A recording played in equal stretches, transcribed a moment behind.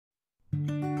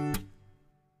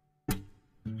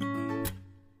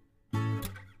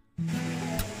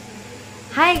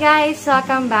Hi guys!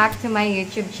 Welcome back to my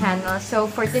YouTube channel. So,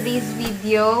 for today's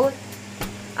video,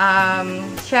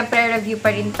 syempre review pa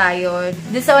rin tayo.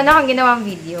 This sa una kong ginawang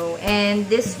video. And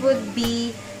this would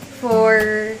be for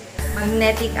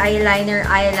magnetic eyeliner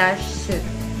eyelash suit.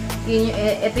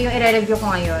 Ito yung i-review ko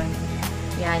ngayon.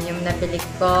 Yan, yung nabili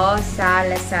ko sa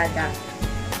Lazada.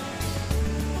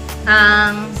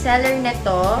 Ang seller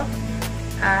nito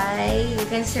ay, you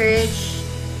can search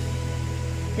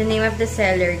the name of the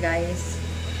seller, guys,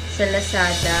 sa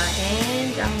Lazada.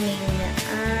 And ang name niya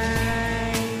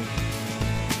ay,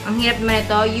 ang hirap naman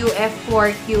ito,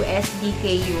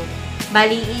 UF4QSDKU.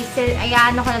 Bali,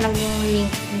 ayaano ko na lang yung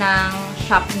link ng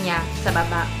shop niya sa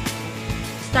baba.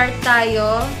 Start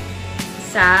tayo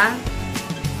sa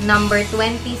number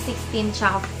 20, 16,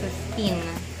 tsaka 15.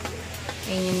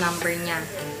 Yun yung number niya.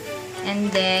 And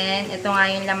then, ito nga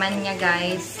yung laman niya,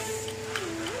 guys.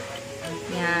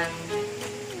 Yan.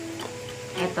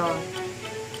 Ito.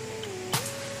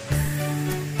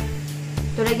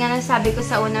 Tulad nga ng sabi ko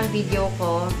sa unang video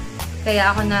ko, kaya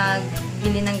ako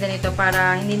nagbili ng ganito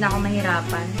para hindi na ako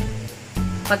mahirapan.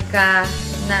 Pagka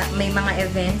may mga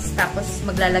events, tapos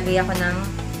maglalagay ako ng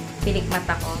pilik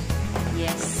mata ko.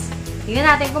 Yes.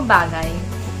 Tingnan natin kung bagay.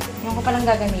 Yung ko palang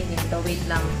gagamitin to. Wait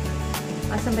lang.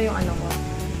 Asan ba yung ano ko?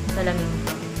 Salamin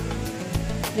ko.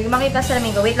 Hindi ko makita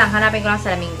salamin ko. Wait lang. Hanapin ko lang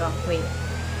salamin ko. Wait.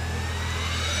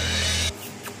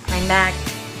 I'm back.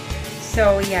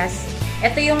 So, yes.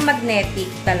 Ito yung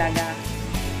magnetic talaga.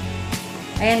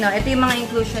 Ayan o. Ito yung mga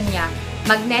inclusion niya.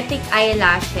 Magnetic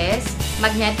eyelashes,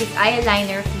 magnetic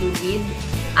eyeliner fluid,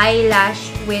 eyelash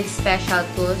with special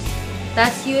tools.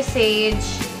 Tas usage,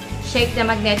 shake the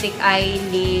magnetic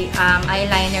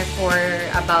eyeliner for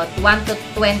about 1 to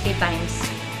 20 times.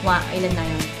 Ilan na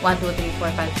yun? 1, 2, 3,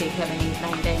 4, 5, 6, 7,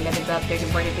 8, 9, 10, 11, 12, 13,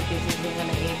 14, 15, 16,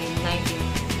 17, 18,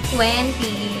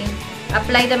 19, 20.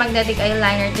 Apply the magnetic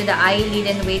eyeliner to the eyelid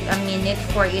and wait a minute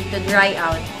for it to dry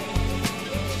out.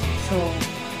 So,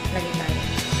 lagay tayo.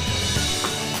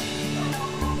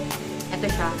 Ito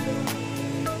siya.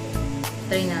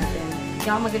 Try natin. Hindi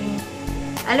ako magaling.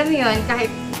 Alam mo yun,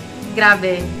 kahit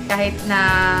grabe, kahit na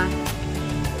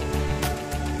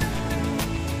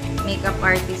makeup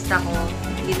artist ako,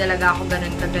 hindi talaga ako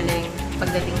ganun kagaling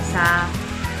pagdating sa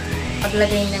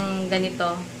paglagay ng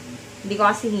ganito. Hindi ko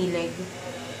kasi hilig.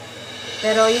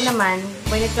 Pero yun naman,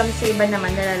 when it comes sa iba naman,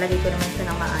 nalalagay ko naman siya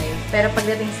ng maayos. Pero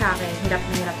pagdating sa akin, hirap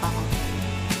na hirap ako.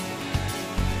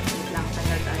 Wait lang,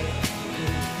 tanggal tayo.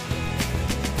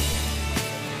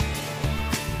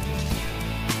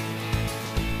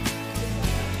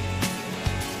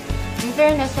 In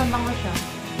fairness, naman ko siya.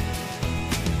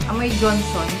 Amoy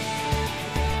Johnson.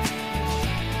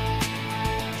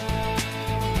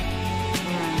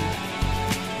 Ayan.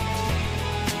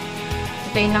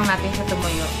 Hintayin lang natin siya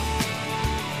tumuyo.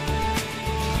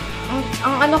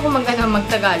 Ang ano ko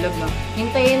mag-Tagalog, no?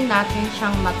 Hintayin natin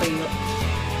siyang matuyo.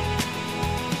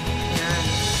 Ayan.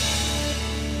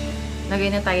 Lagay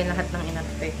na tayo lahat ng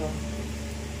inatay ko.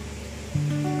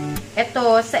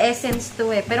 Ito, sa Essence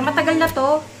to eh. Pero matagal na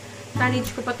to.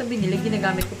 College ko pa to binili.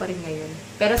 Ginagamit ko pa rin ngayon.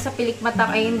 Pero sa pilik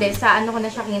mata, ay hindi. Sa ano ko na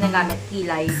siya ginagamit?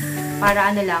 Kilay.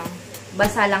 Para ano lang,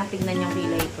 basa lang tignan yung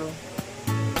kilay ko.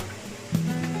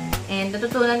 And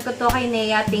natutunan ko to kay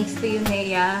Nea. Thanks to you,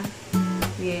 Nea.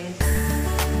 Yes.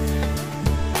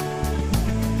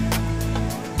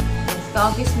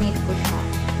 Ka-office mate ko siya.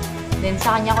 Then,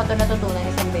 sa kanya ko ito natutunan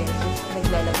isang beses.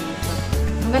 Naglalagay siya.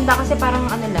 Ang ganda kasi parang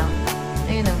ano lang.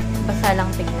 Ayun o. Basta lang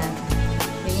tignan.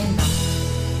 Ganyan lang.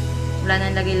 Wala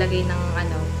nang lagay-lagay ng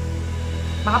ano.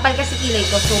 Makapal kasi kilay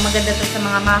ko. So, maganda to sa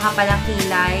mga makapalang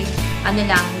kilay. Ano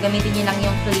lang. Gamitin niyo lang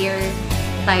yung clear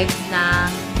type na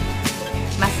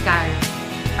mascara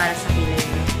para sa kilay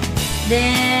ko.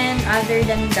 Then, other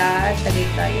than that, tagay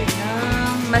tayo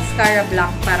ng mascara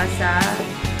block para sa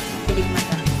pilig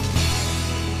mata.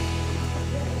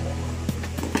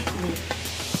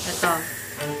 Ito.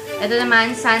 Ito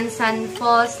naman, Sun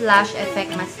False Lash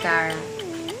Effect Mascara.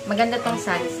 Maganda tong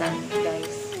Sun,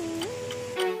 guys.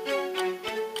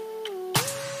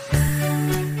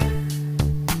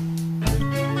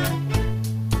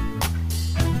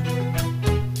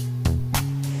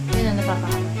 Yun na,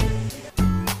 napapakala.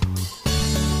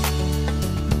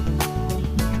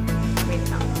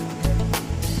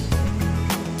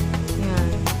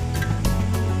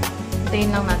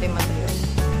 Hintayin lang natin matuyo.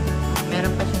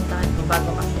 Meron pa siyang tahan ko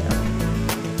bago kasi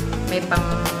may pang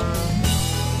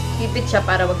hipit siya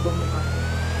para wag bumuka.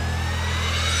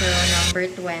 So, number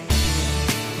 20.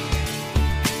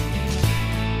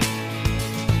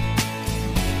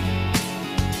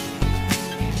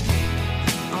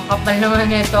 Ang kapal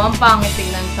naman nito. Ang pangit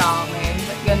tignan sa akin.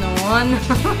 Ba't ganun?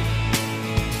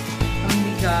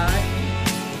 mabigat.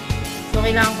 So,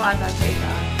 kailangan ko ata sa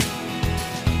itaas.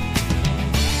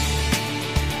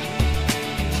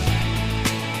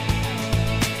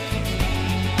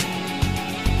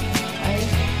 Ay,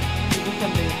 hindi ko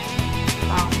sabi.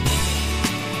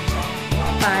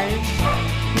 Kapal.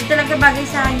 Hindi talaga bagay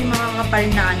sa akin yung mga kapal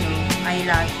na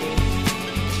eyelashes.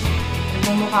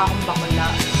 Nagmumukha akong bakula.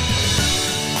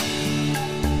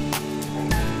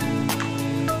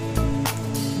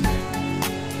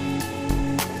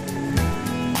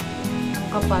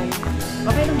 Kapal.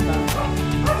 Okay lang ba?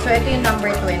 So, ito yung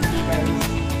number 20, guys.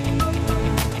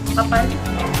 Kapal.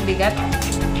 Bigat.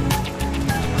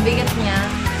 Bigat niya.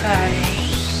 Kaya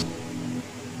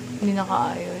hindi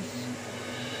nakaayos.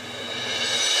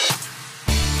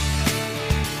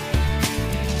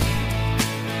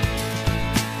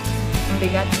 Ang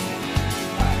bigat.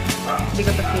 Hindi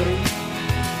ko to-feel.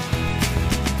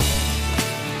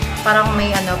 Parang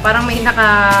may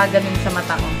naka-ganun sa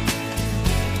mata ko.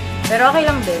 Pero okay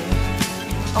lang din.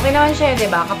 Okay naman siya,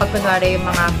 diba? Kapag kunwari yung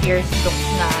mga fierce looks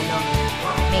na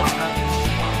makeup.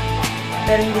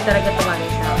 Pero hindi talaga tumali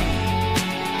sa akin.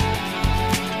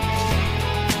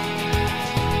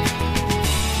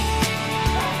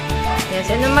 Yes,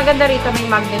 and ang maganda rito,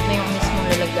 may magnet na yung mismong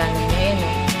lalagyanan niya. Ayan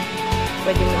eh.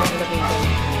 Pwede mo nang ilagay dyan.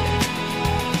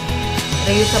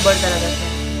 Reusable talaga siya.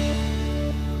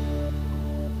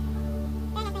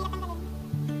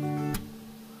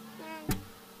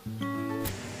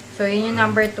 So, yun yung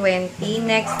number 20.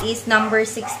 Next is number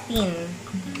 16.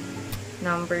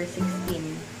 Number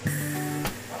 16.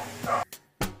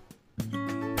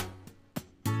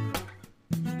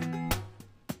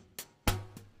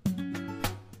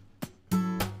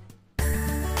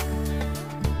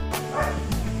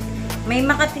 May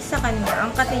makati sa kanya.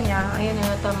 Ang kati niya, ayun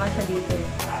na, tama siya dito.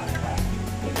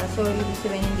 Diba? So, ibig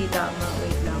sabihin hindi tama.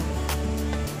 Wait lang.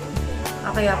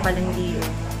 Kaya pala hindi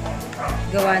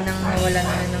gawa ng nawala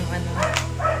na ng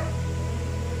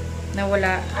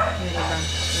nawala yung iba.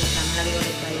 Wait lang, lagay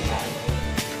ulit tayo.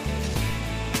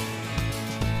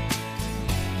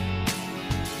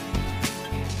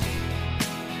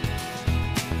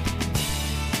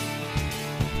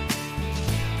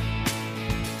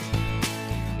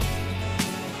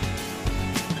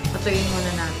 Patuyin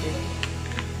muna natin.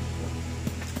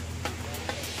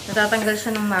 Natatanggal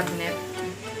siya ng magnet.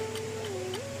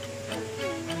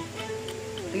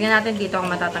 Tignan natin dito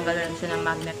kung matatanggalan siya ng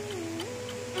magnet.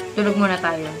 Tulog muna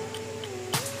tayo.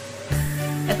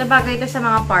 Ito bagay ito sa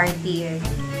mga party eh.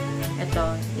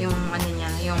 Ito, yung niya,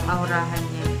 yung aurahan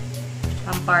niya.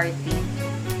 Pang party.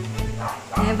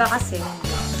 Hindi ba kasi?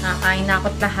 Nakakain na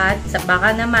ako't lahat.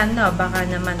 Baka naman, no? Baka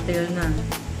naman, till na.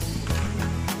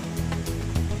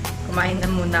 Kumain na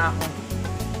muna ako.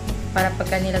 Para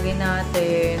pagka nilagay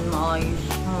natin, maayos.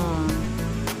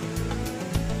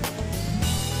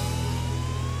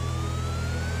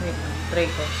 Wait, try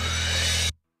ko.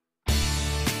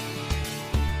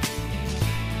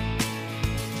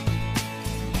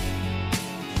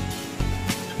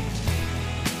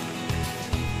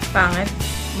 Pangit.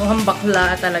 Mukhang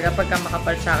bakla talaga pagka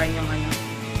makapal sa akin yung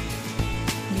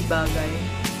hindi bagay.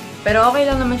 Pero okay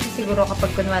lang naman siya siguro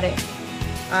kapag kunwari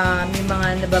may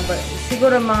mga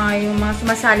siguro yung mga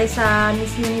sumasali sa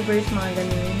Miss Universe, mga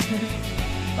ganun.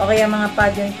 O kaya mga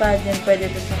pageant, pwede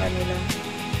ito sa kanila.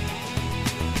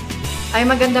 Ay,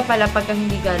 maganda pala pagka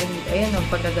hindi galing dito. Ayan o,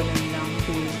 pagka ganun lang.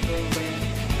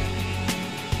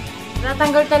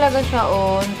 Tatanggal talaga siya,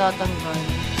 tatanggal.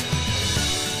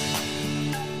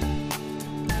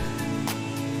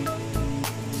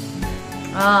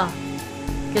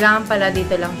 Kailangan pala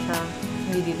dito lang siya.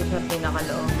 Hindi dito sa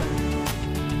pinakalooban.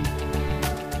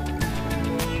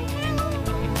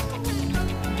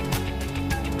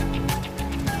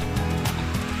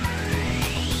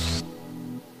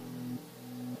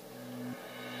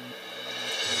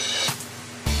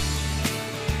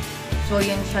 So,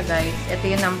 yun siya guys. Ito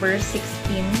yung number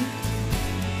 16.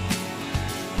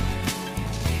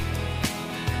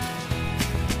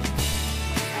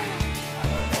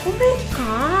 Oh my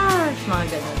gosh! Mga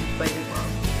ganun.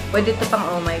 Pwede ito pang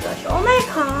oh my gosh. Oh my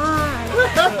gosh!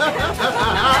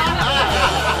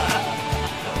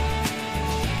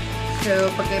 So,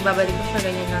 pagka ibabalik ko siya,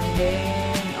 ganyan lang din.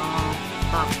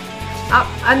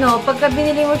 Pagka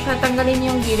binili mo siya, tanggalin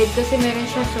yung gilid kasi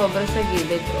meron siya sobra sa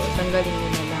gilid. Tanggalin mo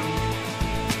na lang.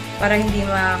 Para hindi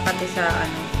makakati sa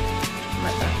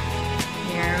mata.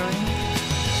 Meron.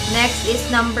 Next is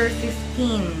number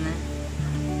 15.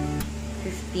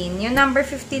 15. Yung number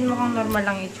 15 mukhang normal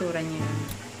lang itsura niya.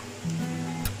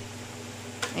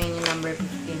 Ayun yung number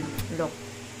 15. Look.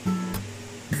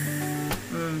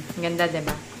 Ganda,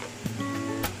 diba?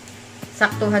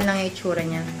 Saktuhan lang yung itsura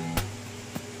niya.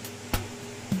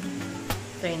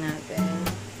 Try natin.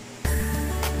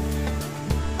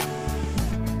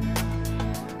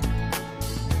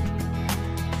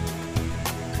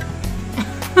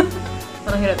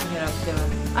 Parang hirap-hirap, diba?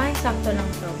 Ay, sakto lang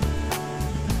to.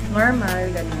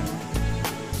 Normal, ganun.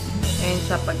 Ayun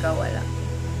siya pagka wala.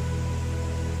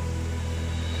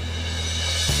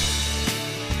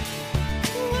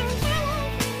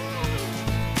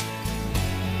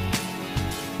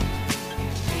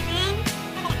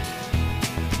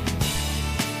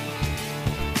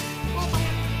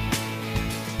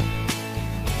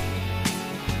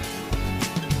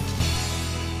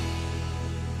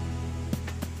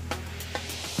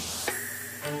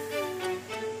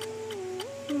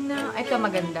 Ito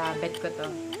maganda. Bet ko to.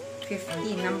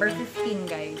 15. Number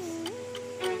 15, guys.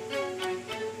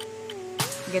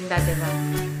 Ganda, diba?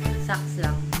 Socks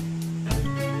lang.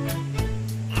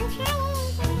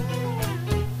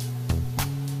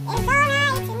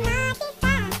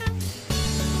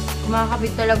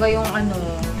 Kumakabit talaga yung ano,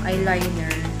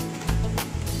 eyeliner.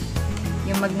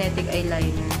 Yung magnetic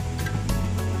eyeliner.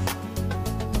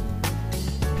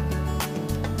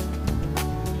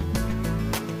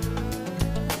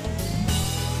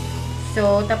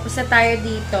 So, tapos na tayo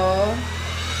dito.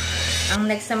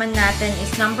 Ang next naman natin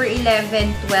is number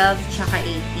 11, 12, tsaka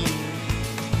 18.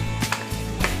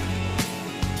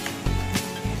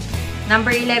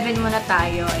 Number 11 muna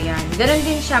tayo. Ayan. Ganun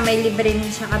din siya. May libre din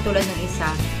siya katulad ng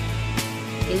isa.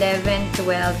 11,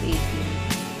 12,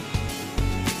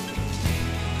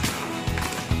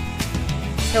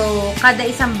 18. So, kada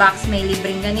isang box may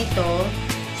libreng ganito.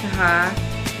 Tsaka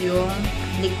yung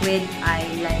liquid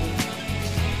eyeliner.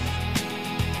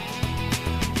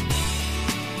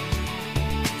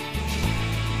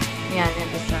 Yan,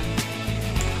 ito siya.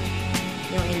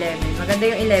 Yung 11. Maganda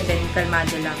yung 11.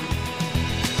 Kalmado lang.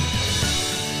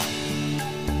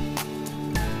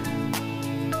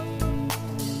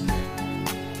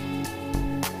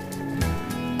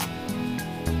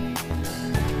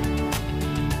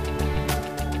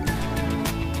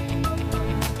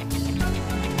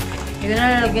 Hindi ko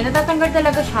nalalagyan. Natatanggal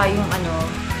talaga siya yung ano.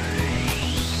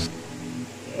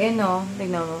 Eh no,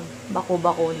 tignan mo.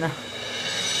 Bako-bako na.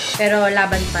 Pero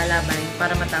laban pa,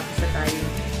 para matapos na tayo.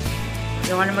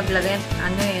 Hindi ko na maglagay.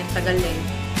 Ano yun, tagal eh.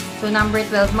 So, number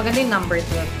 12. Maganda yung number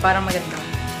 12. Parang maganda.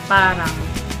 Parang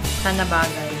sana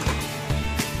bagay.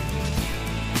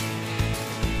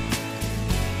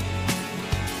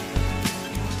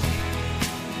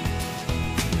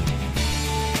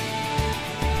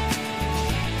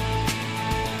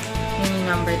 Yun yung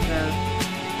number 12.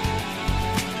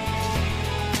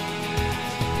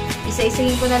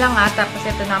 Isa-isahin ko na lang ha, tapos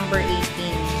ito number 18.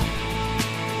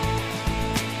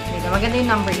 Diba? Maganda yung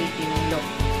number 18. Look.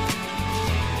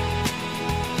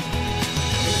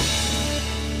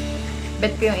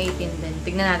 Bet ko yung 18 din.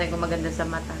 Tignan natin kung maganda sa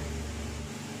mata.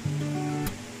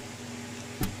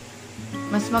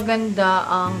 Mas maganda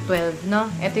ang 12, no?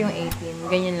 Ito yung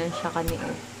 18. Ganyan lang siya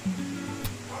kaniit.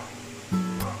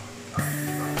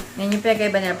 Yan yung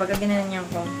pinagkaiba nila. Pagka ginanyan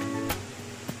ko.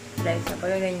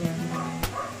 Pagka ganyan.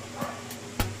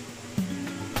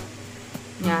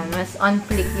 Yan, mas on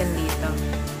flick yun dito.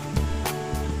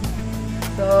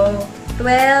 So,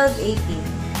 12,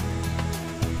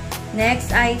 18.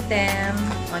 Next item.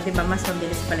 O, diba, mas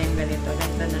mabilis pala yung ganito.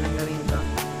 Ganito na lang gawin ko.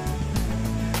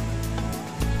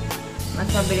 Mas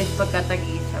mabilis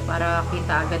pagkatag-isa para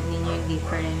kita agad ninyo yung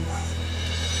difference.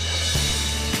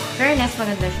 Fairness,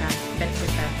 maganda siya. Bet ko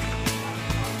siya.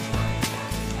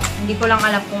 Hindi ko lang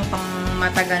alam kung pang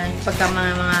matagalan pagka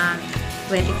mga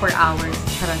 24 hours.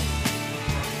 Charot.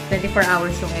 24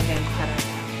 hours yung event. Charot.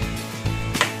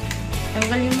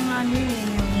 Tanggal yung mga ano yun.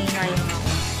 Yung hinayang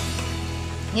ako.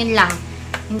 Yun lang.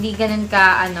 Hindi ganun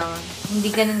ka, hindi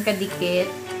ganun ka dikit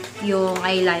yung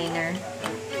eyeliner.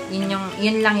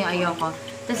 Yun lang yung ayoko.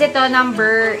 Tapos ito,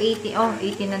 number 18. Oh,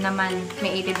 18 na naman.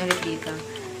 May 18 ulit dito.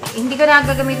 Hindi ko na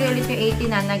gagamitin ulit yung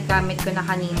 18 na. Naggamit ko na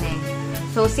kanina eh.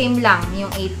 So, same lang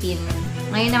yung 18.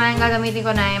 Ngayon naman, ang gagamitin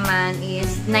ko na naman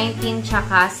is 19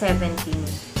 tsaka 17.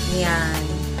 Yan.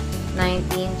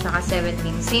 19 tsaka 17.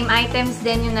 Same items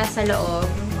din yung nasa loob.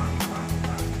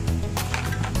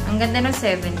 Ang ganda ng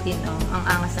 17, oh. Ang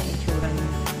angas ng itsura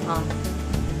niya. Oh.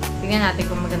 Tingnan natin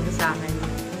kung maganda sa akin.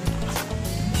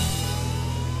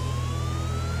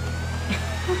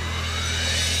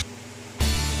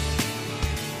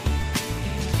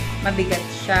 Mabigat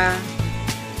siya.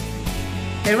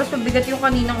 Pero mas mabigat yung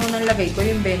kaninang unang lagay ko.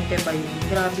 Yung 20 ba yun?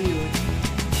 Grabe yun.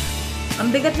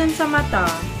 Ang bigat nun sa mata.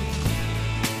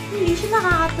 Hindi siya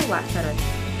nakakatuwa. Charot.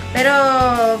 Pero,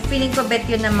 feeling ko bet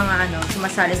yun ng mga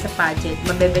sumasali sa pageant.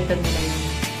 Mabebeton nila yun.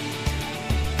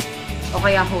 O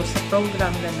kaya host sa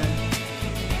program, ganun.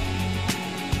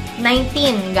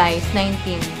 19, guys.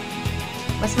 19.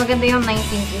 Mas maganda yung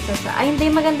 19 kaysa sa... Ay, hindi.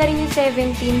 Maganda rin yung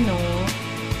 17, no?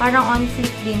 Parang on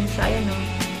fleek din siya. Ayan, no?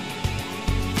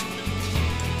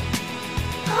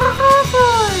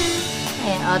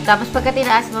 Ayan, o. Tapos pagka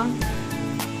tinaas mo,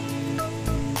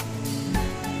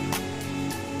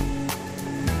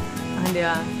 di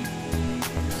ba?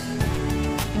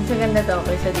 Mas maganda to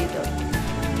kaysa dito.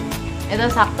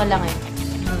 Ito, sakto lang eh.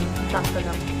 Sakto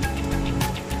lang.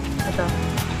 Ito.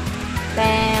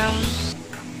 Bam!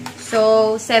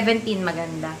 So, 17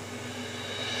 maganda.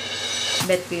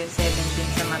 Bet ko yung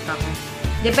 17 sa mata ko.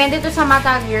 Depende to sa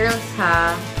mata, girls,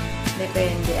 ha?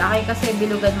 Depende. Akin kasi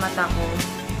bilugan mata ko.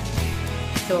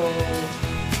 So,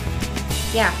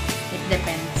 yeah. It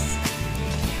depends.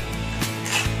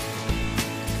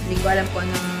 Hindi ko alam kung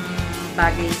anong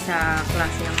bagay sa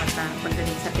klase ng mata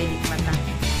pagdating sa pilik mata.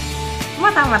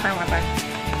 Mata.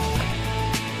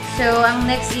 So, ang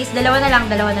next is, dalawa na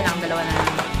lang.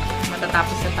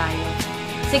 Matatapos na tayo.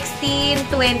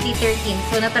 16, 20, 13.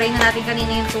 So, natry na natin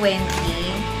kanina yung 20.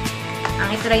 Ang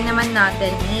itry naman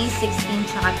natin is 16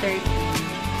 tsaka 13.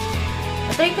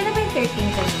 Natry ko na ba yung 13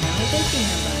 kanina? May 13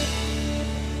 na ba?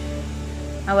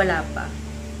 Ah, wala pa.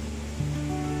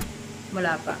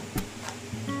 Wala pa.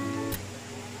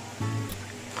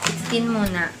 16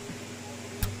 muna.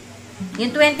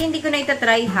 Yung 20 hindi ko na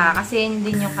itatry ha, kasi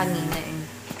hindi yung kanina eh.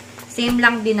 Same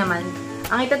lang din naman.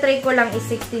 Ang itatry ko lang is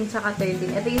 16 tsaka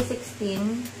 13. Ito yung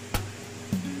 16.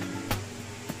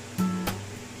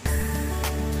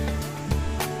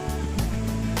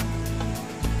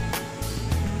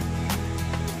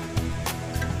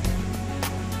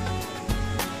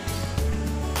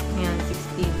 Ayan,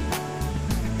 16.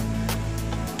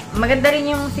 Maganda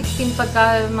rin yung 16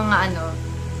 pagka mga ano,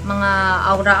 mga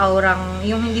aura-aurang,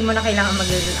 yung hindi mo na kailangan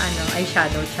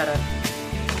eyeshadow, charot.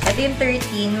 Ito yung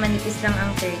 13, manipis lang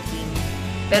ang 13.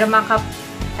 Pero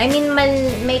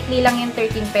maikli lang yung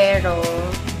 13, pero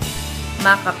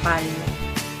makapal.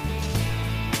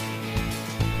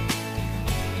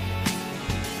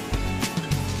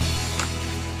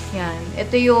 Yan.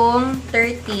 Ito yung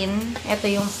 13, ito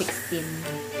yung 16.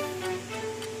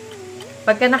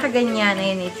 Pagka nakaganyan,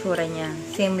 ayan yung itsura niya.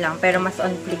 Same lang, pero mas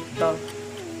on fleek to.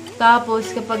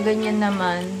 Tapos, kapag ganyan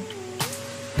naman,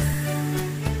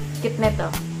 cute na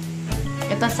to.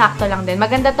 Ito, sakto lang din.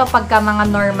 Maganda to pagka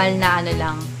mga normal na ano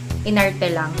lang,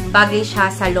 inarte lang. Bagay siya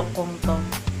sa look kong to.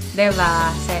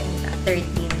 Diba? 13.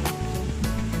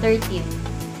 13.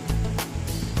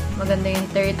 Maganda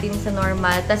yung 13 sa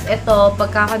normal. Tapos, ito,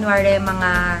 pagka kunwari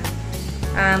mga,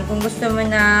 kung gusto mo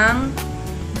ng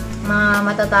mga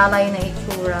matatalay na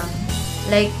itsura.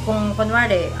 Like, kung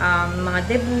kunwari, mga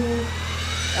debut,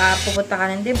 pupunta ka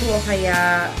ng debut o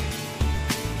kaya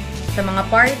sa mga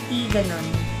party, ganun.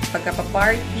 Pagka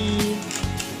pa-party,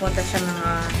 pupunta sa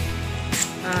mga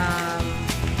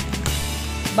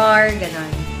bar, ganun.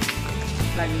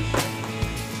 Bagay siya.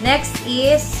 Next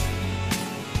is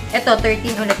eto,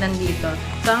 13 ulit nandito.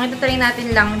 So, ang ito try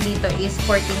natin lang dito is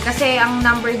 14. Kasi ang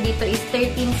number dito is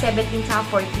 13, 17,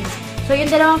 saka 14. So, yung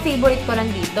dalawang favorite ko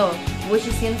nandito, which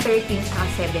is yung 13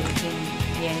 saka 17.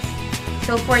 Yes.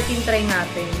 So, 14 try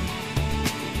natin.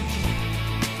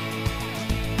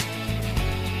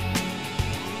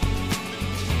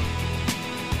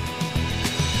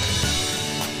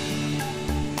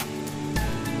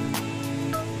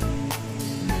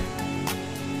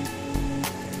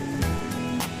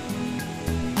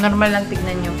 Normal lang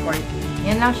tignan yung 14.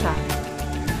 Yan lang siya.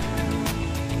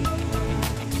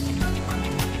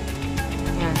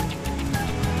 Yan.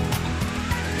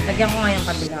 Lagyan ko nga yung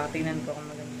kabila. Tignan ko kung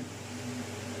maganda.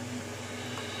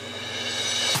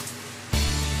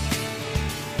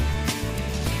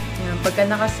 Yan. Pagka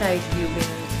naka-side view,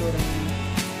 ganyan yung sura niya.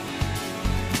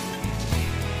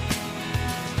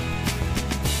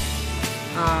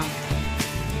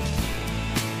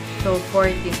 So,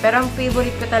 14. Pero ang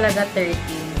favorite ko talaga,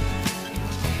 13.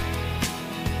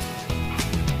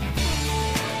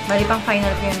 Bali pang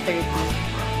final ko yung 30.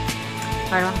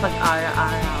 Parang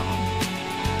pag-ara-ara ako.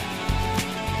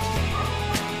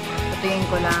 Patuyin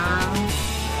ko lang.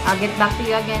 I'll get back to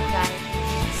you again, guys.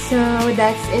 So,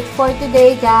 that's it for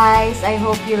today, guys. I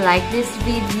hope you like this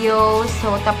video.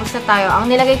 So, tapos na tayo. Ang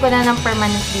nilagay ko na ng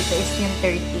permanent dito is yung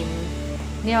 13.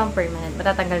 Hindi naman permanent.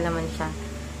 Matatanggal naman siya.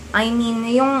 I mean,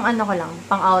 yung ano ko lang,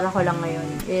 pang-aura ko lang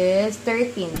ngayon is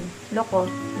 13. Loko.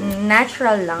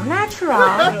 Natural lang.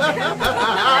 Natural.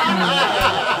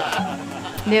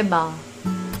 Diba?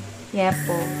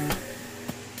 Yepo.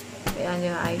 Kaya ano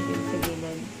yung idea sa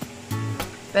gilid.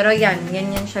 Pero yan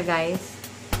siya, guys.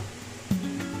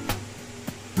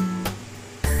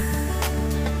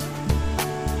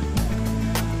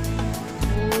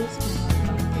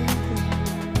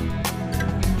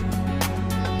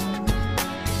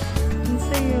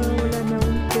 kaya wala na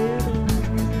akong pera.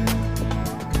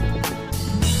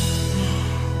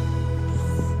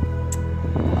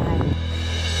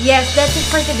 Yes, that's it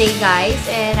for today, guys.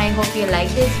 And I hope you like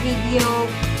this video.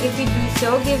 If you do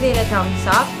so, give it a thumbs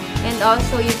up. And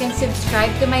also, you can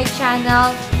subscribe to my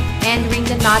channel and ring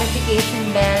the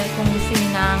notification bell kung gusto niyo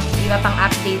ng iba pang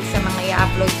updates sa mga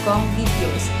i-upload kong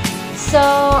videos. So,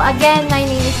 again, my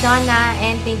name is Donna,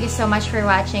 and thank you so much for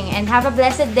watching. And have a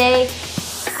blessed day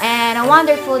and a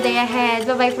wonderful day ahead.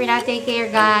 Bye-bye for now. Take care,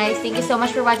 guys. Thank you so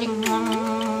much for watching.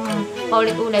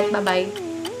 Ulit-ulit. Bye-bye.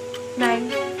 Bye.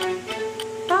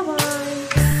 Bye-bye.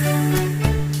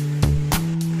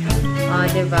 Oh,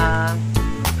 diba?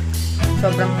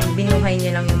 Sobrang binuhay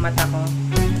niya lang yung mata ko.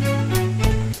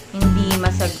 Hindi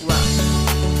masagwa.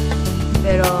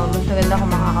 Pero mas maganda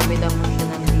kung makakabit ang